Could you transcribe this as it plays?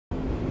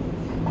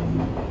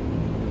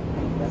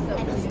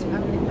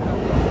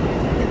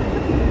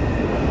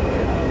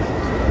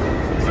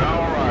Now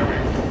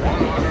arriving,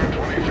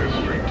 125th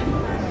Street.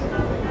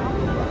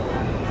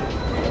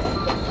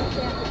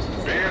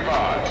 Be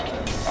advised,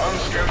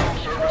 unscheduled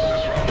service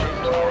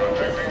disruptions are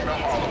affecting the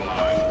Harlem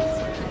line.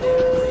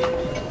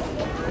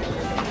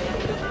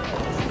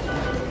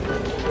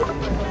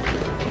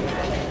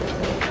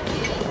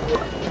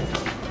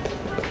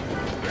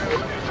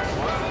 This is the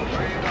final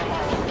train to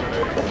Harlem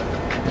today.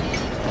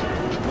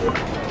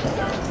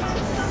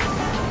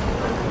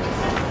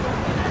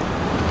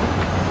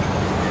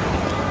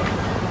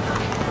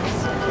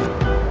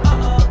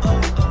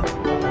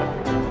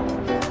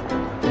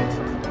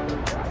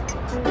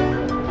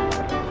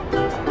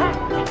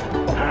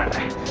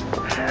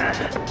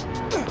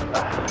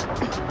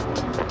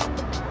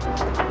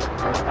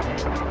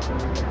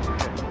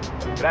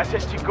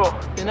 Gracias, chico.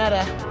 De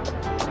nada.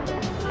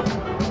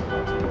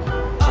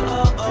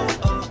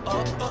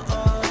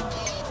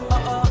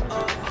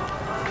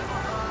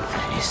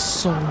 That is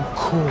so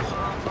cool.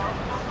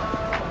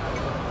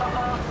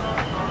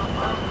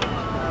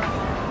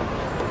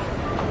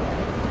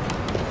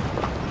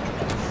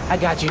 I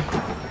got you.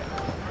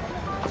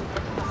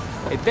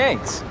 Hey,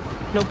 thanks.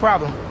 No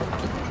problem.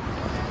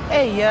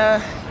 Hey,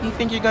 you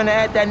think you're gonna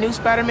add that new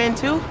Spider-Man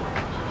too?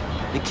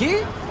 The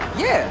kid?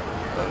 Yeah,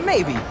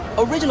 maybe.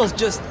 Original's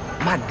just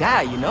my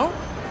guy, you know?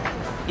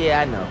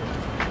 Yeah, I know.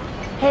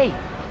 Hey,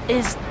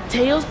 is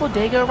Teo's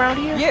Bodega around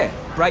here? Yeah,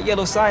 bright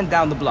yellow sign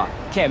down the block.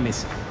 Can't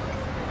miss it.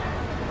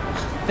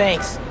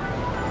 Thanks.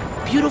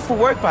 Beautiful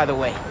work, by the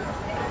way.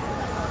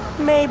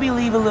 Maybe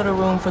leave a little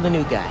room for the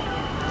new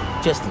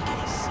guy, just in case.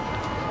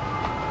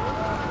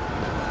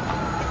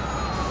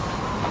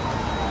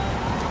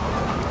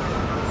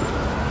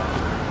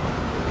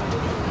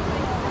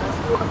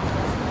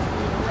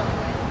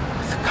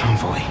 The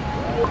convoy.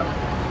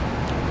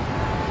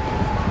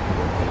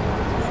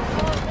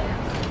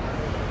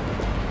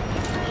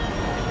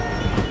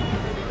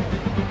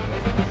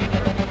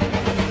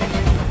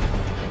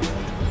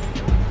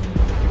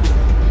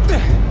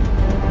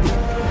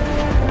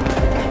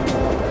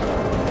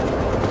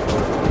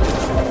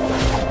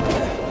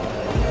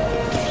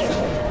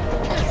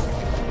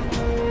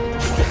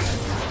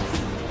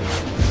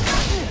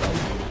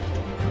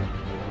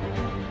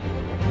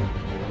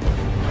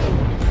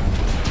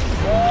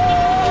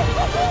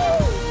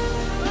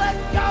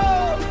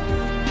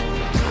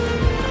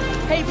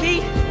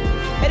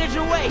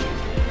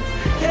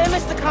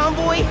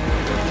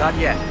 Not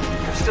yet.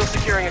 I'm still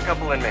securing a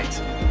couple inmates.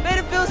 Bet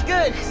it feels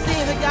good,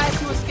 seeing the guys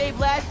who escaped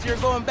last year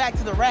going back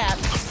to the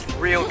raft.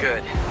 Real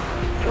good.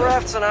 The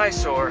raft's an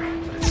eyesore,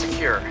 but it's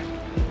secure.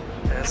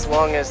 As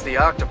long as the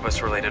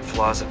octopus-related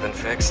flaws have been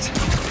fixed.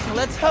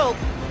 Let's hope.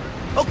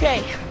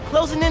 Okay,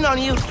 closing in on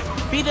you.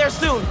 Be there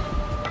soon.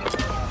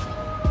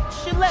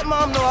 Should let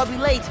Mom know I'll be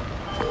late.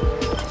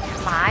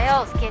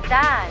 Miles, ¿qué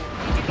tal?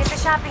 Did you get the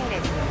shopping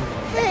list?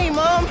 Hey,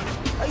 Mom.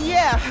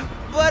 Yeah,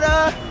 but,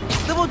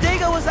 the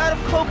bodega was out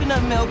of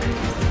coconut milk.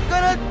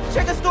 Gonna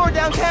check a store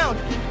downtown.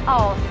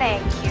 Oh,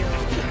 thank you.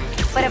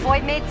 But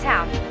avoid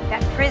Midtown.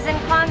 That prison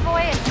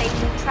convoy is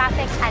making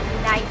traffic a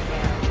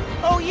nightmare.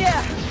 Oh,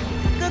 yeah.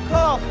 Good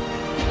call.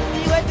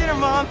 See you at dinner,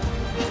 Mom.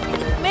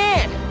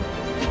 Man,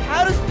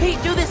 how does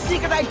Pete do this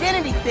secret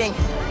identity thing?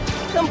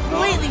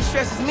 Completely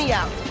stresses me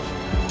out.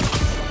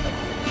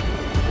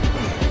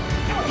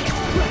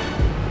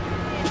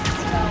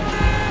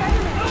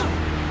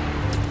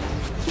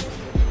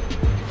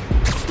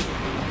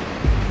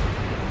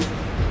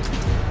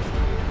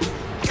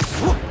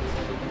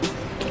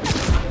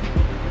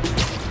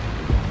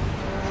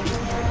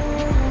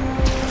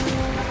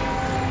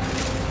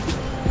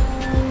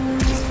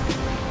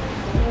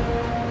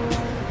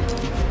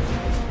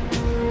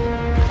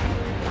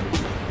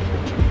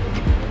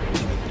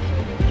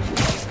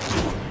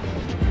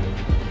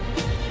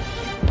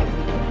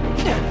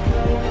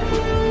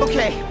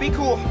 Be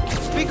cool.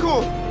 Be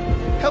cool.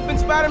 Helping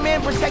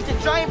Spider-Man protect a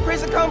giant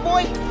prison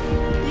convoy?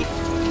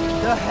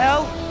 The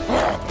hell?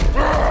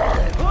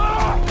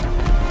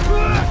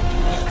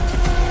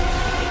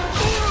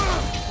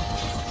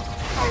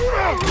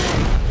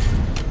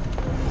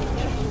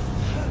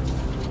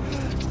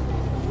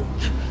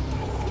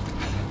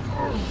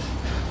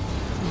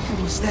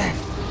 What was that?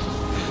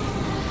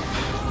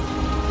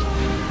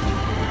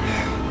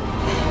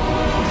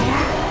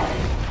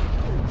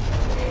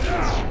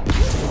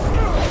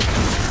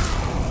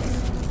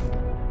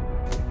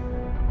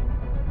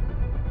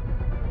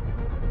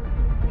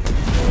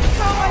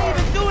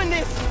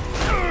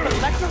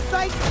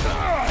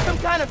 Some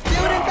kind of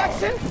field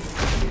induction?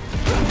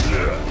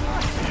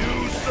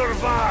 You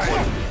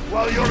survived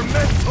while your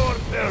mentor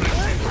perished.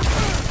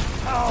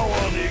 How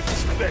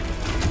unexpected.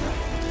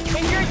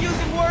 And you're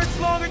using words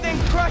longer than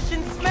crush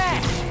and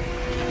smash.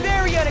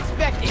 Very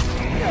unexpected.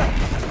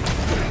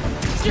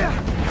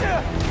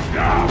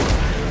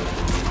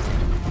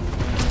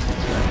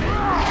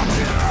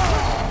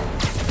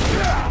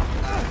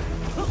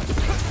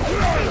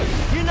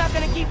 You're not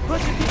gonna keep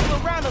pushing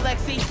people around,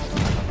 Alexei.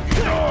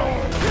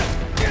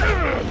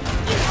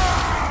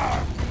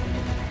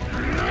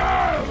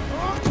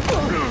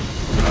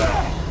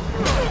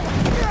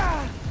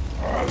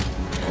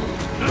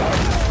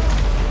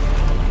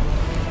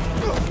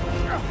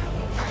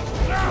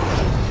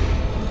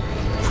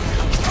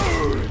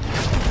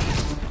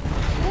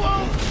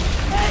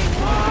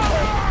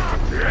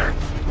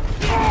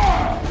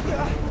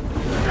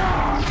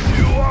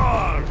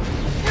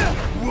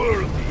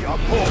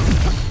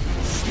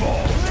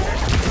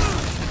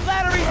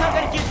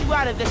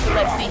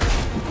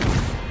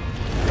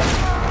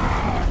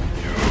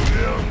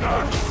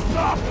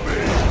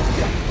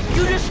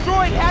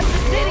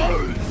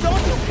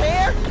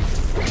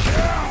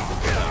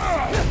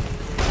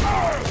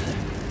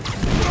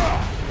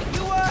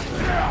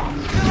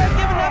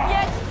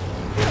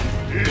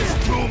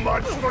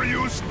 for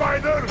you,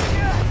 Spider!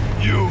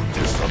 You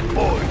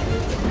disappoint!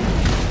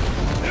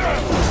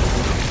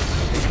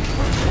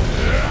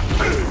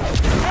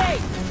 Hey!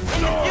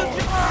 In the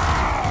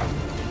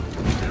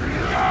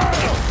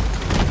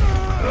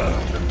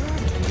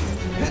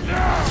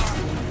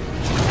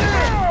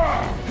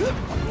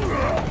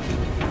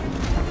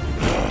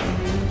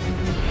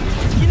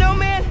You know,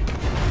 man,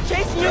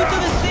 chasing you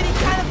through the city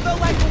kind of felt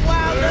like a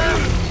wild,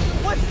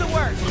 what's the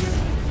word?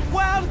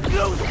 Wild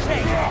goose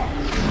chase!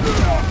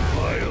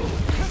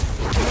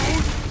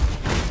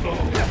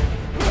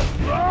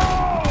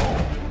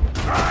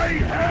 I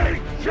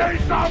hate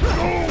chenciop!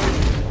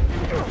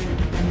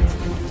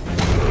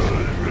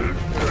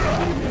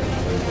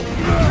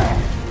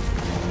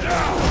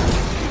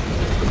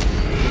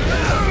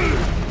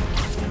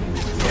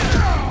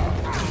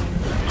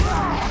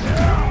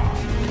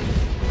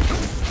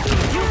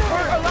 You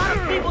hurt a lot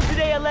of people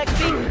today,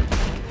 Alexi!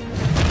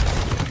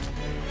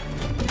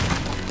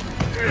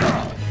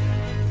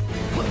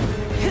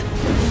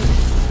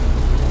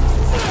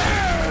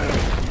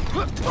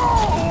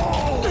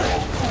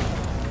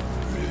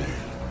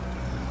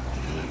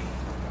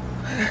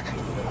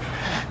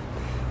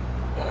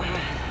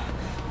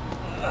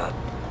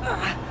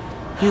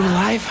 You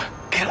alive?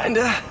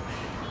 Kinda.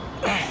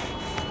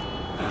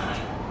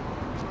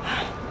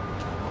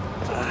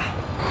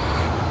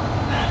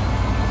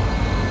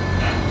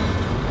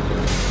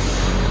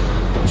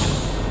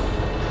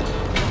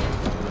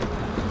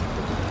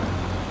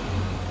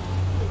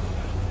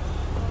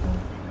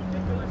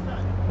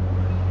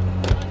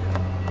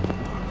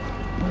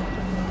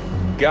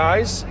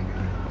 Guys?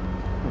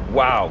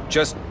 Wow,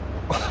 just...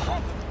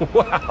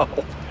 wow.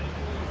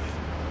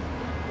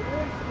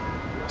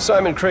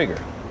 Simon Krieger,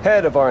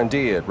 head of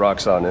R&D at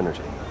Roxxon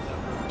Energy.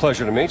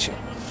 Pleasure to meet you.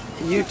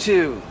 You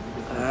too.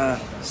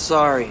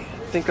 Sorry.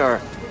 I think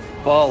our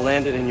ball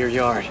landed in your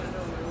yard.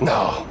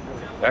 No,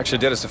 actually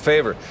did us a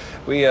favor.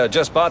 We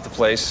just bought the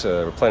place.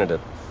 We're planning to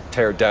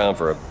tear it down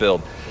for a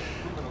build.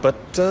 But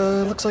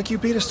looks like you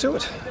beat us to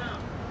it.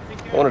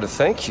 I wanted to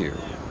thank you,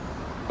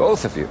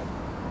 both of you.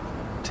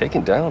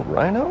 Taking down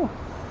Rhino?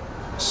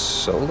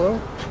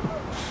 Solo?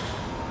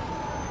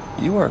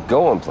 You are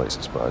going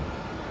places, bud.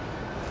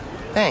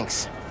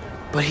 Thanks.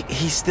 But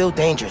he's still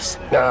dangerous.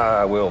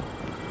 Nah, we'll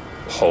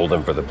hold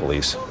him for the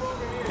police.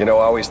 You know,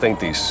 I always think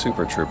these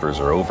super troopers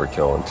are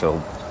overkill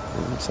until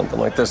something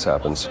like this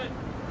happens.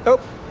 Oh,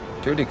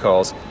 duty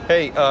calls.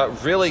 Hey,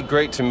 really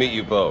great to meet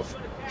you both.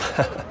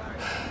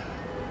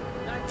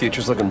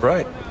 Future's looking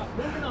bright.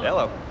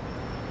 Hello.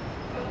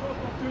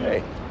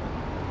 Hey.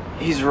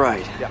 He's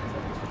right. Yeah.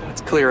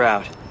 Let's clear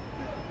out.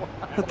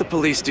 Let the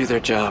police do their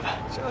job.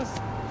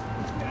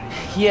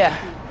 Yeah.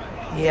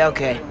 Yeah,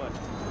 okay.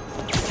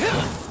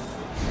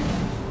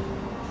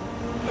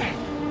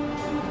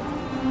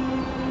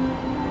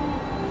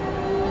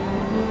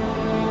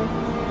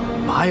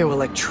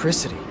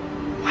 Bioelectricity.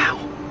 Wow.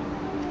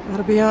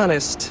 Gotta be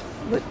honest,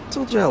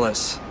 little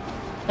jealous.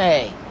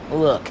 Hey,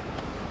 look.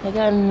 I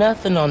got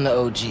nothing on the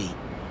OG.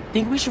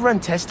 Think we should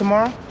run tests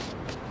tomorrow?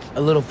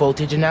 A little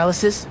voltage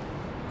analysis?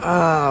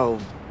 Oh,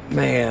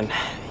 man.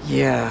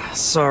 Yeah,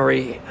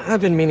 sorry.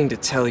 I've been meaning to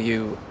tell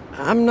you,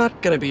 I'm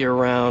not gonna be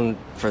around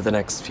for the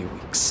next few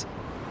weeks.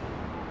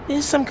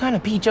 Is some kind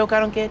of pee joke I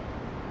don't get?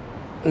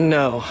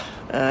 No.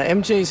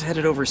 MJ's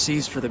headed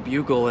overseas for the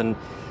Bugle and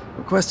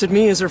requested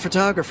me as her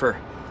photographer.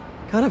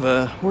 Kind of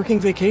a working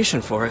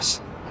vacation for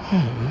us.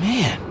 Oh,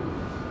 man.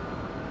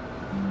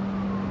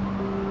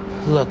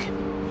 Look,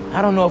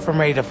 I don't know if I'm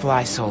ready to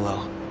fly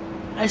solo.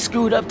 I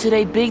screwed up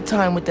today big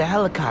time with the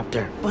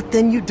helicopter. But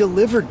then you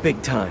delivered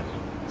big time.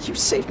 You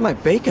saved my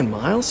bacon,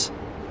 Miles.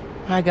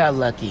 I got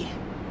lucky.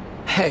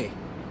 Hey,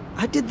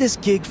 I did this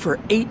gig for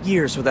 8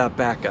 years without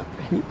backup,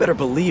 and you better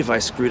believe I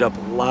screwed up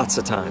lots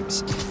of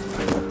times.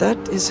 But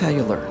that is how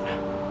you learn.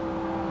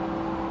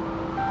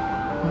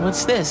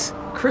 What's this?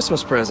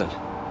 Christmas present.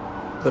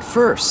 But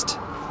first,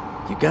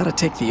 you gotta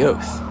take the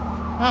oath.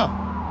 Oh.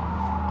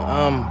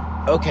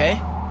 Okay.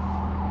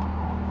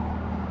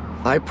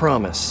 I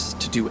promise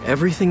to do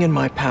everything in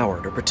my power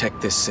to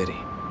protect this city.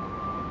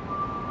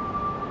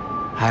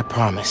 I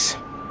promise.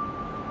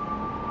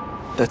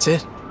 That's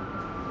it.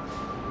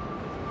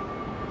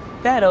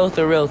 That oath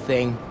a real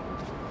thing.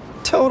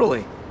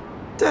 Totally.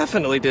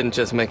 Definitely didn't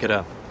just make it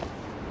up.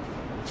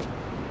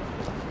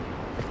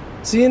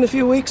 See you in a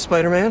few weeks,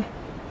 Spider-Man.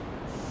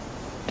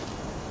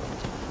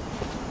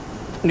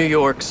 New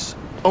York's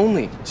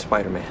only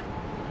Spider-Man.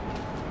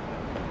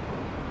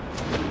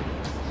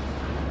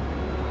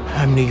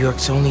 I'm New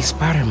York's only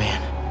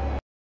Spider-Man.